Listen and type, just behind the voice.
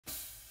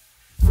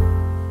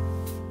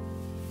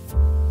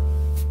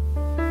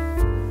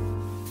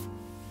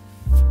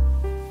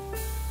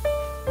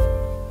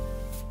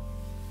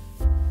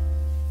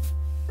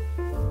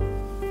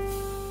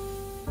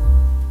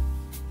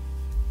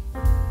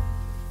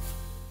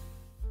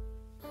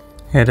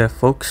Hey there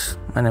folks,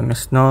 my name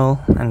is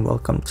Noel and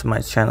welcome to my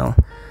channel.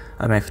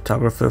 I'm a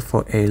photographer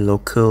for a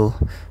local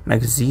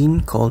magazine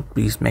called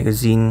Breeze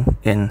Magazine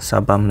in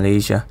Sabah,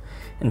 Malaysia.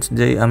 And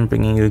today I'm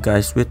bringing you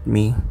guys with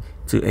me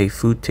to a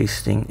food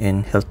tasting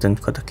in Hilton,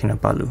 Kota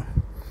Kinabalu.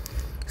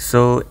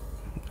 So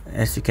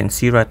as you can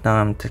see right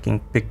now, I'm taking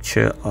a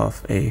picture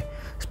of a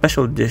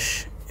special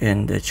dish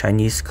in the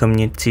Chinese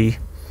community.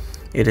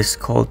 It is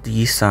called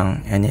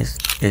yisang and it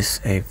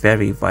is a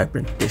very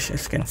vibrant dish,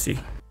 as you can see.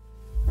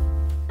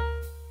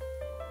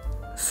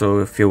 So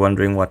if you're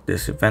wondering what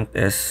this event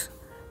is,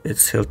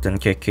 it's Hilton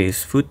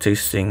KK's food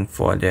tasting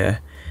for their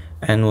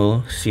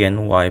annual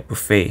CNY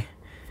buffet.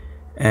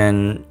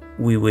 And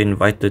we were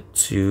invited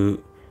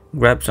to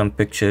grab some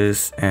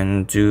pictures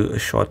and do a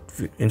short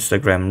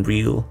Instagram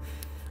reel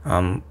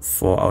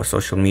for our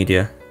social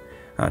media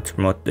to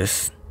promote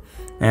this.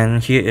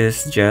 And here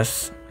is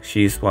Jess.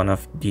 She's one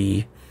of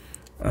the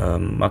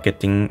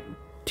marketing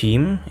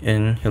team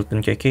in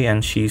Hilton KK,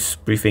 and she's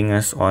briefing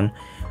us on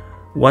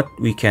what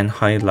we can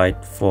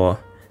highlight for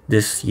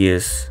this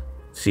year's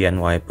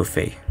CNY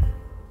buffet.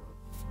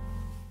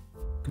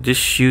 This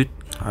shoot,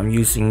 I'm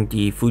using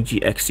the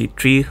Fuji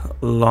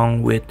X-T3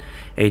 along with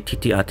a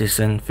TT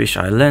Artisan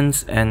fisheye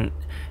lens and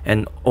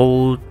an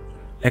old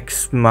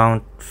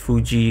X-mount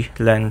Fuji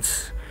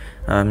lens.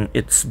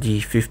 It's the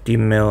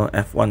 50mm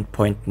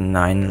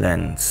f1.9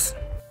 lens.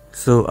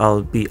 So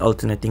I'll be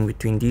alternating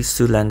between these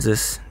two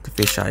lenses. The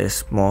fisheye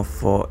is more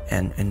for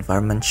an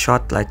environment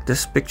shot like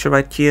this picture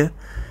right here,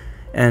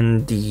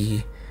 and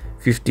the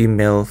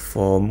 50mm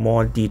for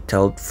more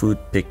detailed food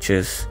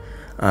pictures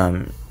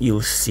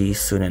you'll see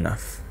soon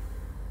enough.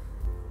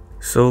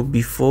 So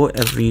before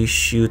every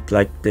shoot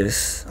like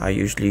this, I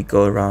usually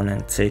go around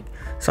and take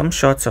some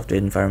shots of the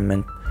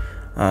environment.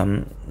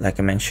 Like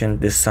I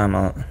mentioned, this time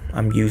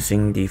I'm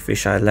using the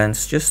fisheye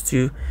lens just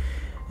to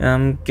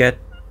get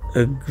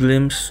a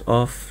glimpse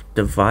of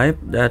the vibe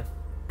that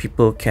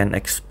people can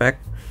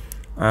expect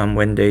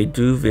when they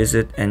do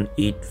visit and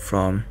eat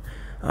from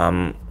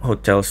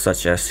hotels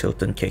such as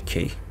Hilton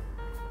KK.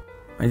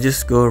 I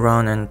just go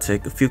around and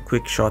take a few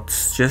quick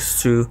shots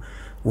just to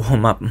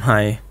warm up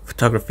my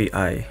photography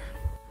eye.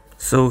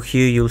 So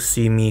here you'll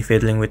see me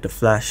fiddling with the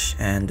flash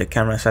and the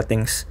camera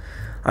settings.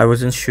 I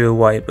wasn't sure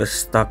why it was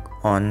stuck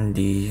on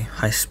the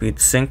high-speed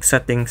sync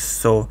settings,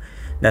 so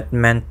that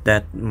meant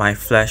that my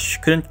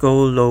flash couldn't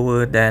go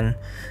lower than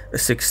a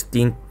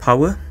 16th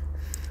power.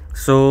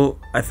 So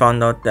I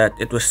found out that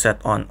it was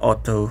set on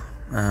auto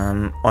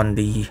on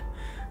the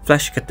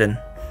flash curtain.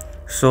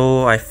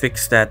 So I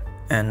fixed that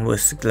and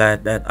was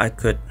glad that I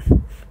could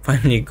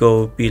finally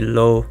go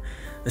below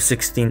a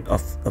 16th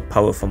of a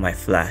power for my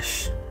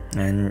flash.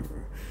 And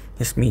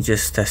it's me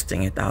just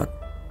testing it out.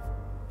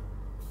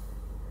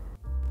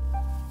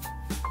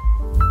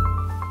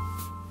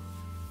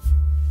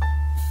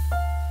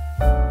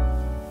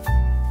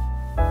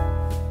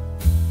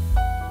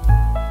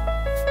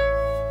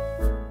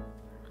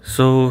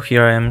 So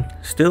here I am,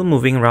 still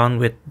moving around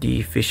with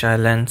the fisheye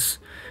lens,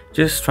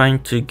 just trying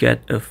to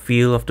get a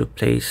feel of the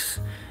place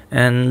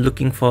and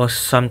looking for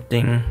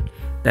something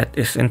that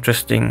is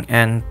interesting,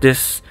 and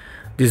this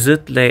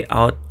dessert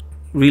layout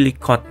really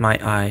caught my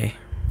eye.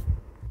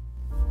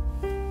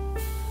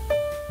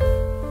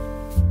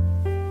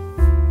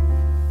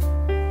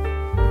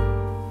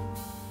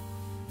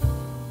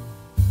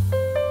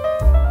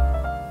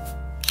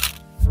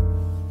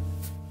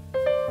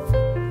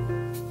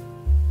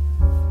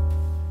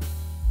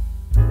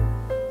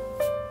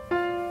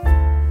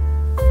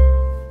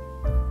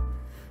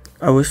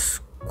 I was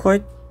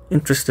quite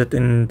interested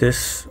in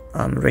this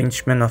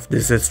arrangement of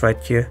desserts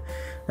right here,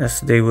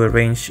 as they were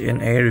arranged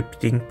in a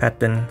repeating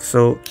pattern.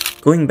 So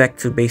going back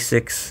to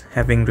basics,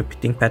 having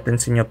repeating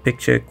patterns in your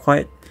picture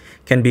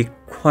can be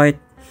quite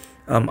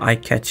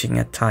eye-catching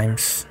at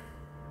times.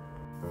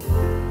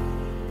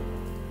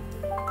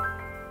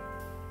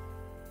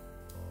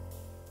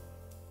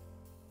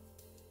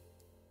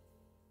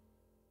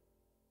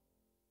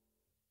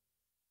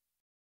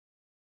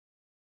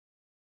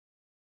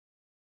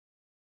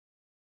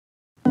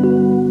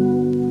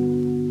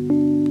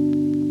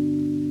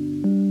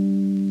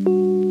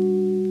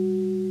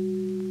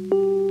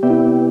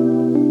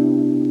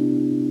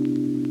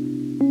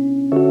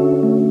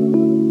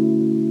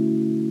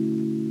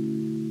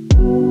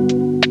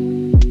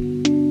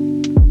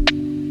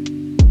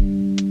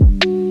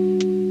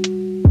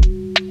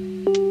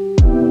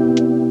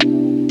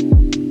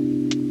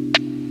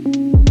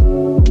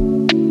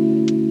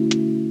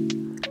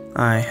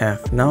 I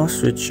have now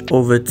switched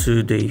over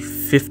to the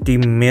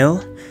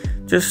 50mm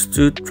just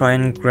to try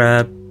and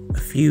grab a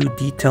few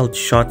detailed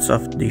shots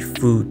of the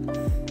food.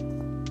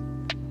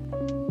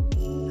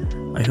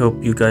 I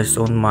hope you guys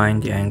don't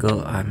mind the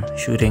angle I'm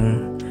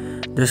shooting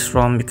this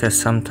from, because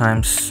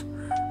sometimes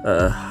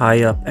a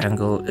high up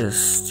angle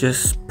is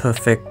just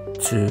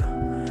perfect to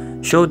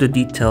show the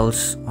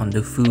details on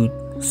the food,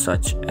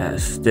 such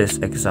as this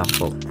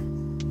example.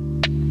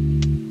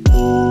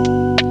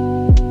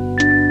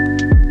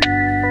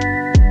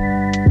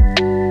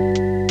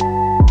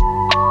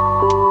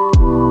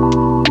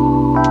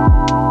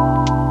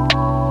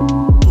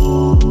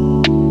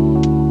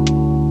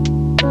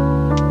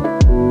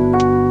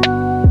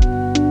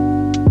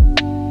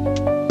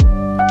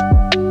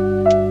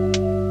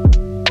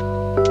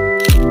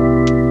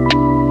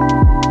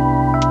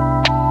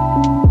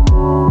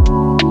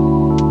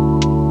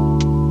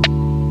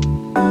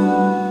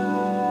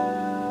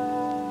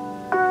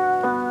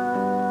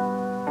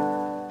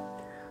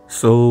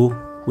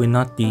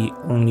 not the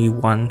only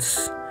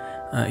ones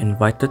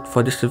invited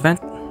for this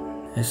event.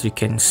 As you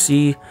can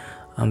see,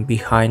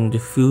 behind the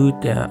food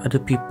there are other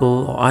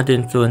people or other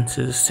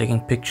influencers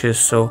taking pictures,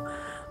 so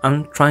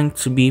I'm trying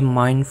to be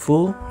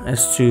mindful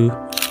as to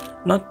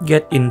not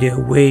get in their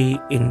way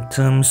in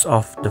terms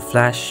of the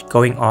flash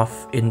going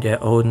off in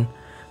their own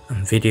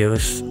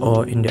videos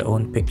or in their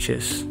own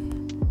pictures.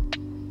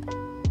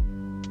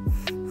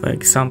 For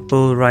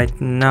example, right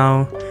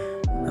now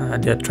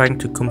they're trying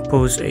to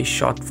compose a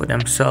shot for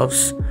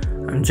themselves.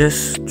 I'm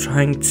just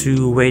trying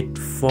to wait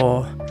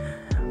for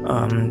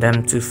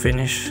them to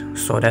finish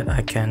so that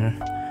I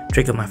can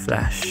trigger my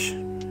flash.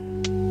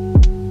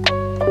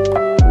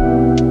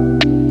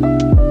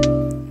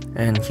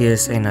 And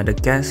here's another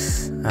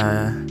guest,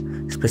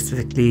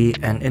 specifically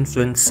an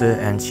influencer,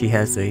 and she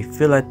has a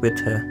fill light with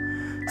her.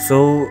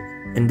 So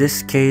in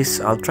this case,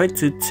 I'll try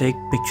to take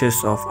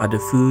pictures of other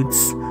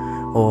foods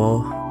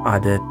or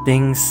other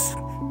things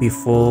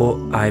before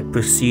I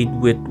proceed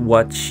with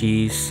what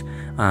she's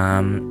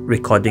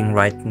recording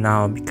right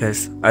now,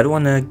 because I don't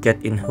want to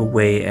get in her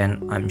way,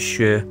 and I'm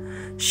sure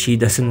she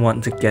doesn't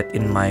want to get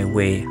in my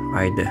way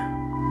either.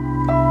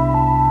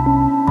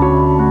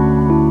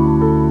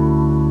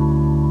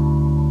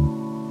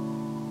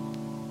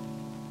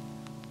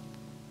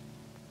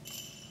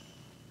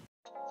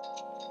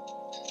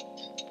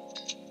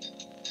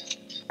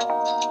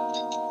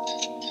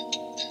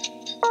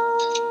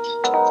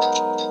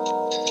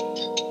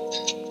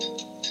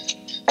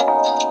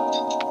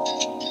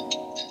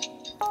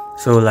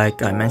 So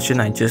like I mentioned,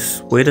 I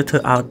just waited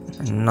her out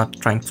and not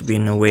trying to be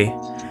in her way.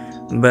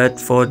 But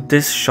for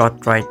this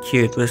shot right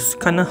here, it was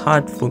kind of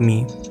hard for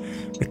me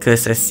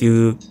because, as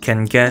you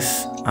can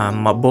guess,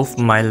 both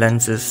my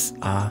lenses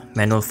are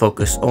manual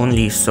focus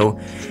only, so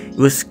it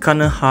was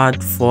kind of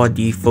hard for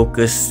the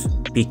focus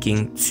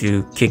peaking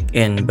to kick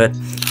in, but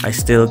I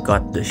still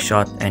got the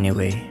shot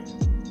anyway.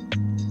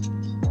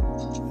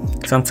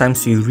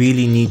 Sometimes you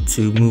really need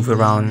to move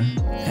around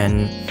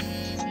and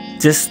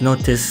just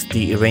notice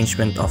the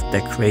arrangement of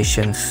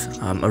decorations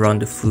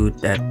around the food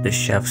that the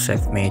chefs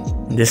have made.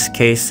 In this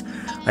case,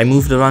 I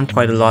moved around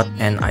quite a lot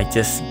and I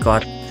just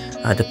got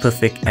the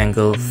perfect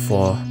angle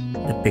for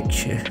the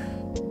picture.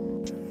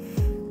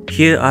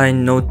 Here I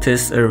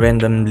noticed a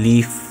random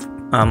leaf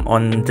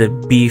on the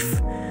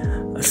beef,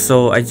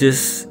 so I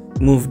just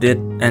moved it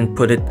and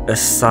put it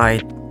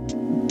aside.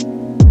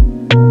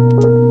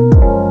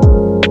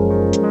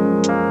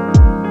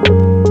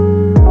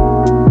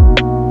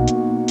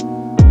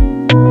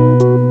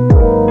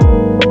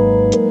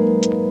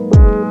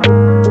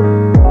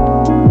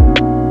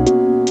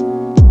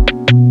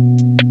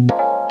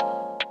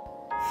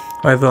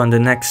 However, on the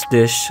next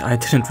dish, I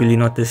didn't really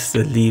notice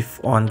the leaf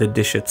on the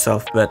dish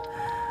itself, but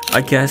I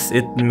guess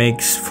it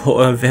makes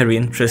for a very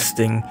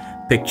interesting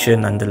picture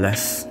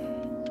nonetheless.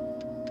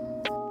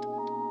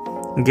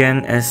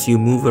 Again, as you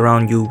move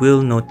around, you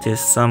will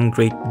notice some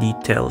great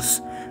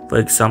details. For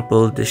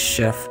example, the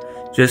chef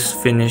just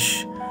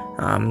finished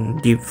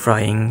deep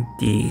frying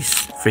these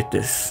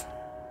fritters.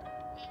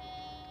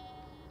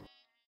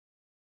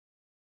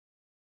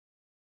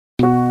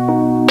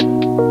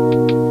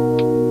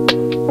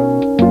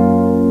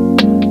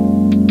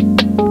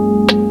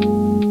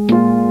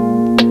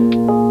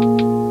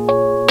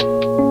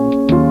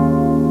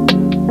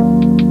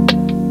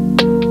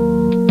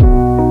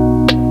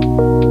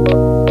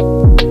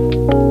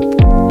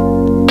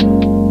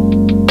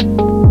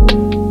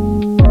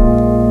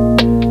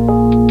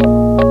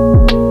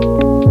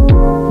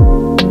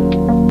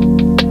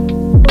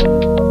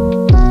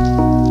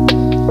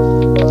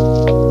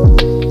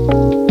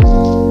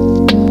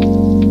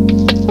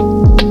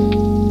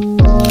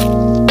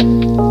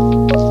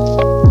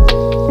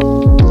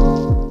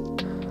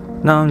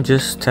 Now I'm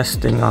just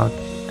testing out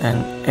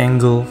an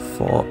angle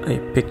for a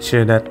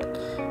picture that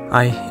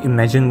I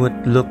imagine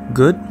would look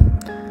good.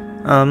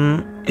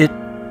 It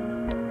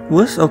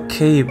was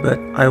okay, but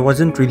I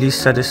wasn't really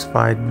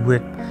satisfied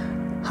with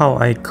how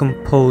I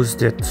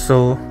composed it.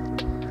 So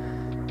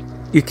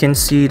you can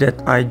see that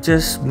I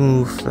just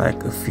moved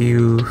like a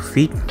few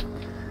feet,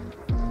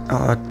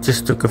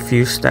 just took a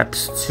few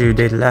steps to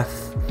the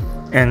left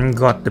and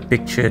got the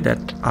picture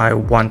that I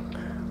want,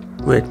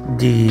 with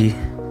the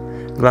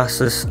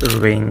glasses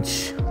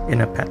arranged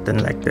in a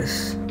pattern like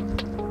this.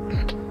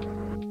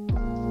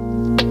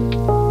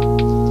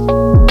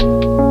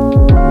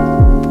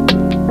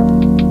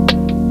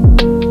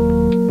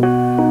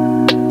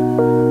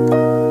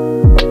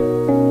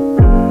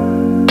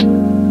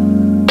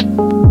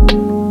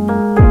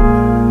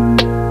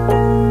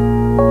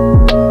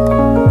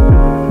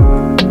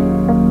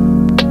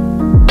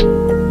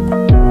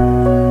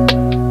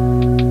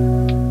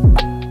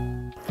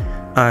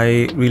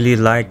 I really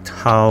liked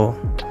how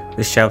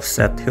the chefs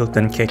at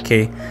Hilton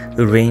KK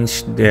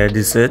arranged their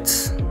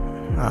desserts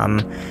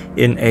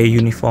in a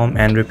uniform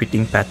and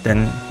repeating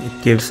pattern.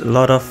 It gives a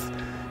lot of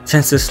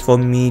chances for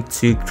me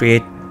to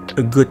create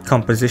a good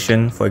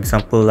composition, for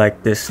example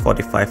like this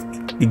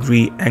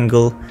 45-degree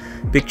angle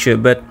picture.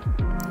 But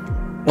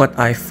what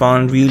I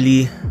found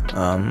really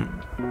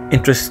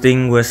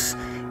interesting was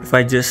If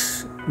I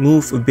just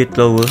move a bit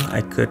lower,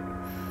 I could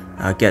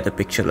get a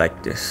picture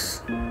like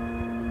this.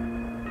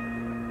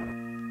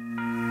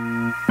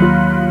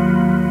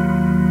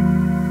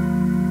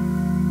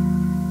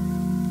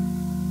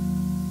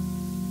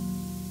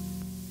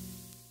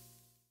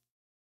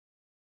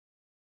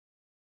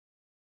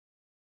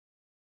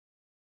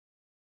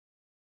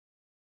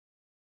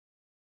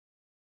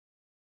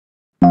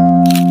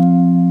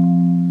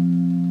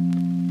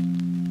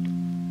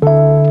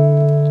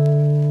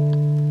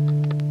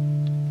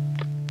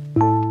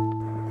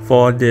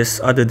 For this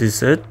other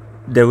dessert,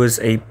 there was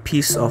a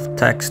piece of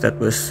text that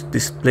was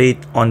displayed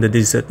on the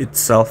dessert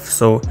itself,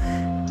 so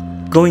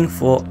going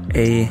for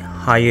a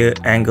higher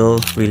angle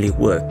really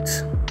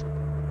worked.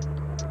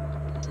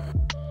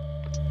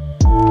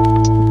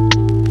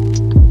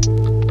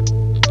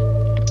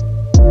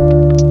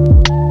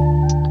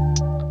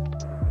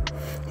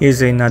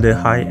 Here's another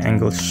high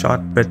angle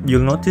shot, but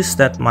you'll notice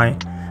that my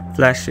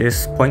flash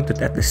is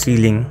pointed at the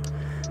ceiling.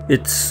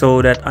 It's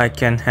so that I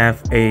can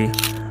have a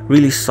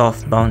really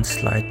soft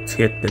bounce light to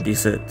hit the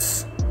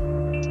desserts.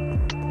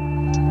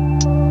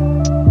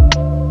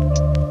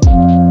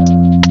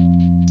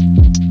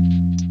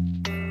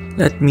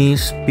 Let me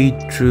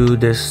speed through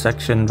this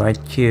section right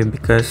here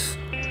because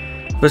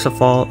first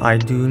of all, I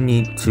do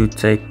need to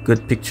take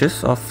good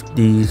pictures of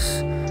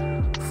these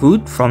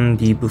food from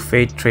the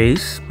buffet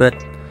trays, but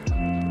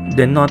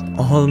they're not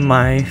all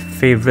my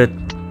favorite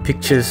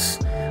pictures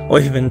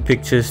or even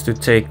pictures to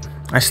take.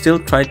 I still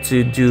try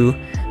to do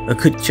a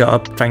good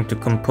job trying to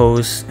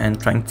compose and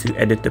trying to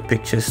edit the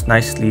pictures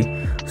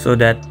nicely so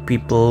that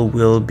people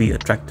will be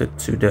attracted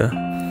to the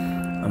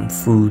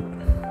food.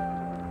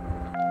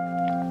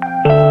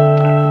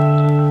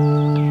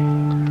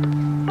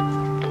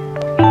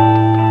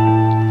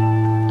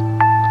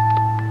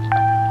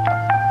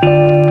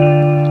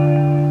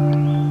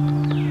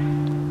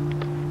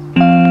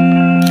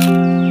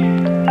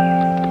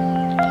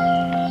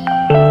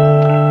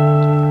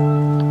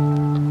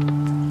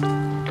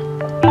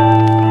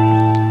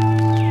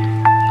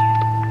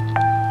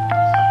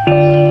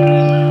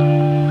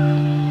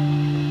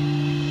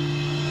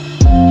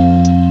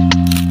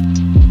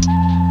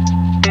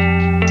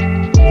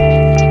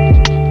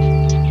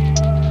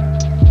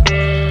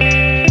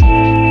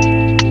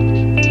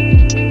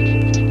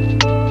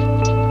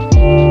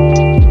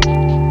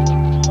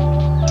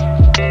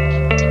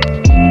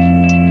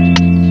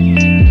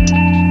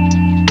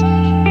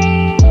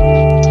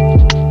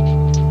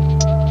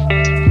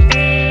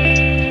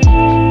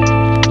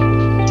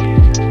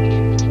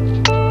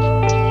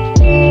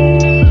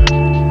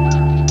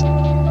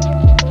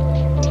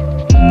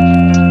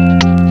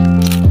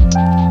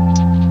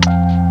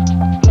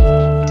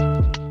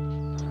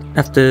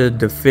 After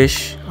the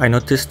fish, I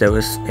noticed there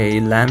was a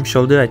lamb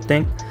shoulder, I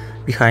think,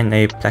 behind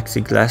a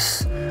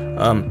plexiglass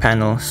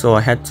panel, so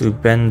I had to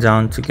bend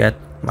down to get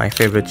my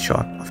favorite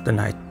shot of the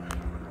night.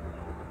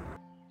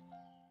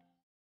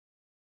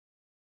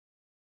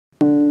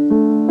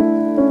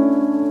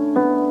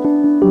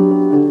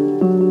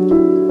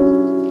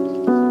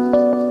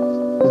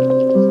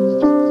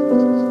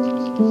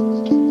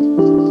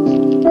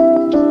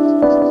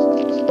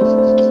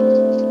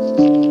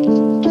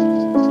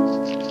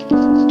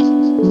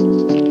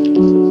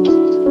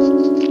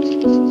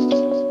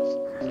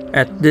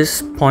 At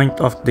this point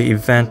of the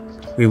event,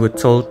 we were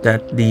told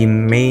that the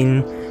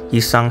main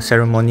Yisang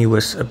ceremony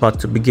was about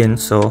to begin,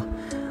 so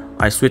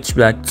I switched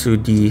back to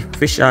the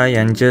fisheye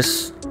and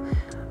just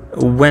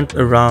went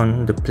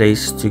around the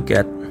place to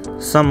get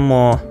some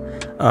more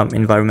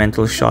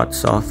environmental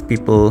shots of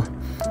people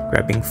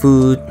grabbing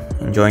food,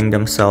 enjoying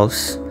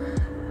themselves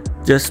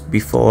just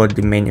before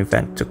the main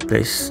event took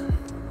place.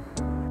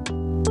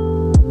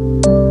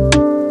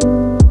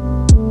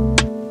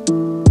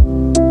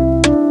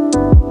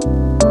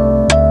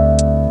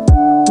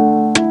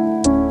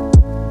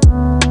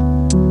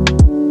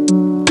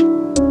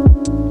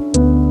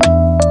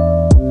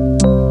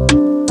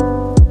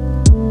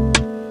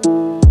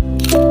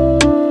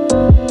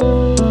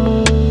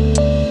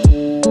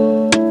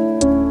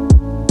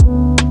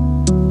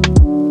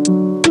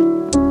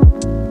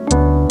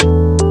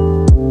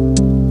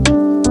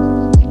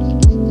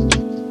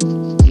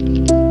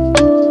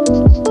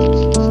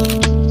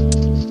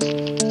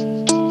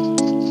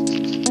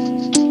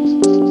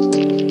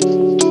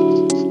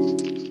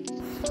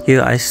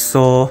 Here I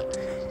saw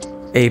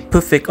a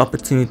perfect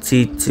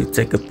opportunity to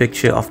take a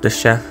picture of the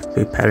chef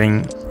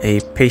preparing a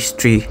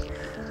pastry,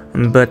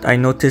 but I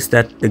noticed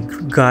that the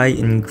guy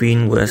in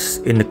green was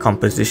in the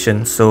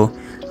composition, so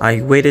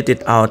I waited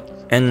it out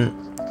and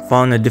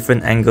found a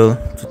different angle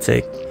to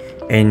take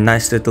a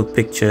nice little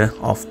picture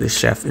of the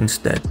chef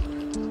instead.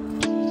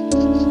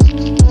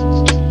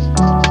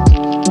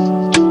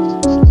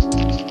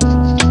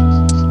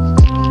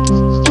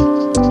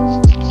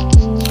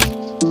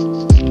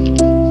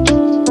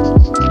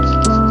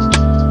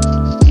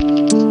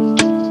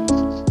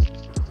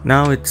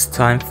 Now it's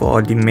time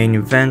for the main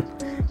event.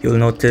 You'll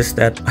notice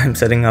that I'm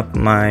setting up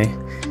my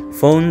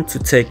phone to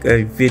take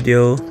a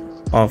video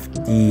of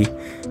the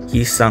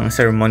Yisang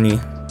ceremony.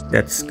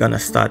 that's gonna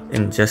start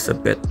in just a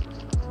bit.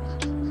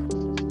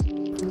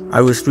 I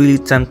was really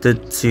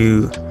tempted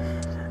to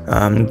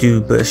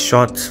do burst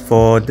shots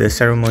for the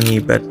ceremony,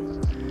 but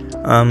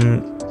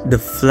the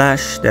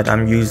flash that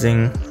I'm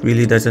using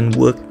really doesn't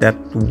work that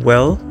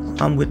well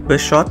with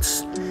burst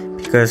shots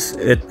because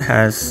it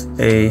has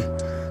a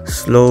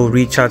slow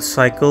recharge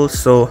cycle,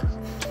 so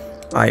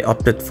I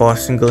opted for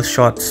single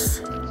shots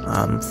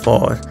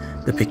for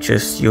the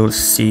pictures you'll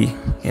see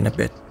in a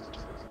bit.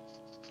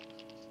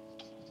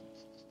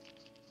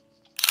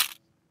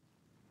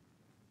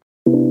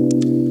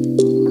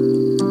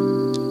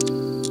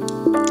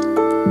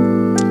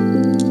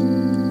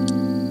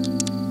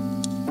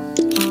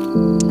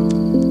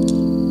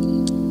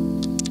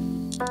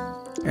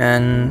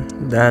 And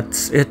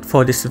that's it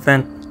for this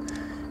event.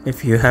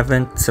 If you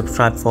haven't,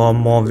 subscribe for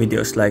more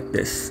videos like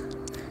this.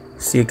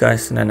 See you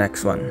guys in the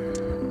next one.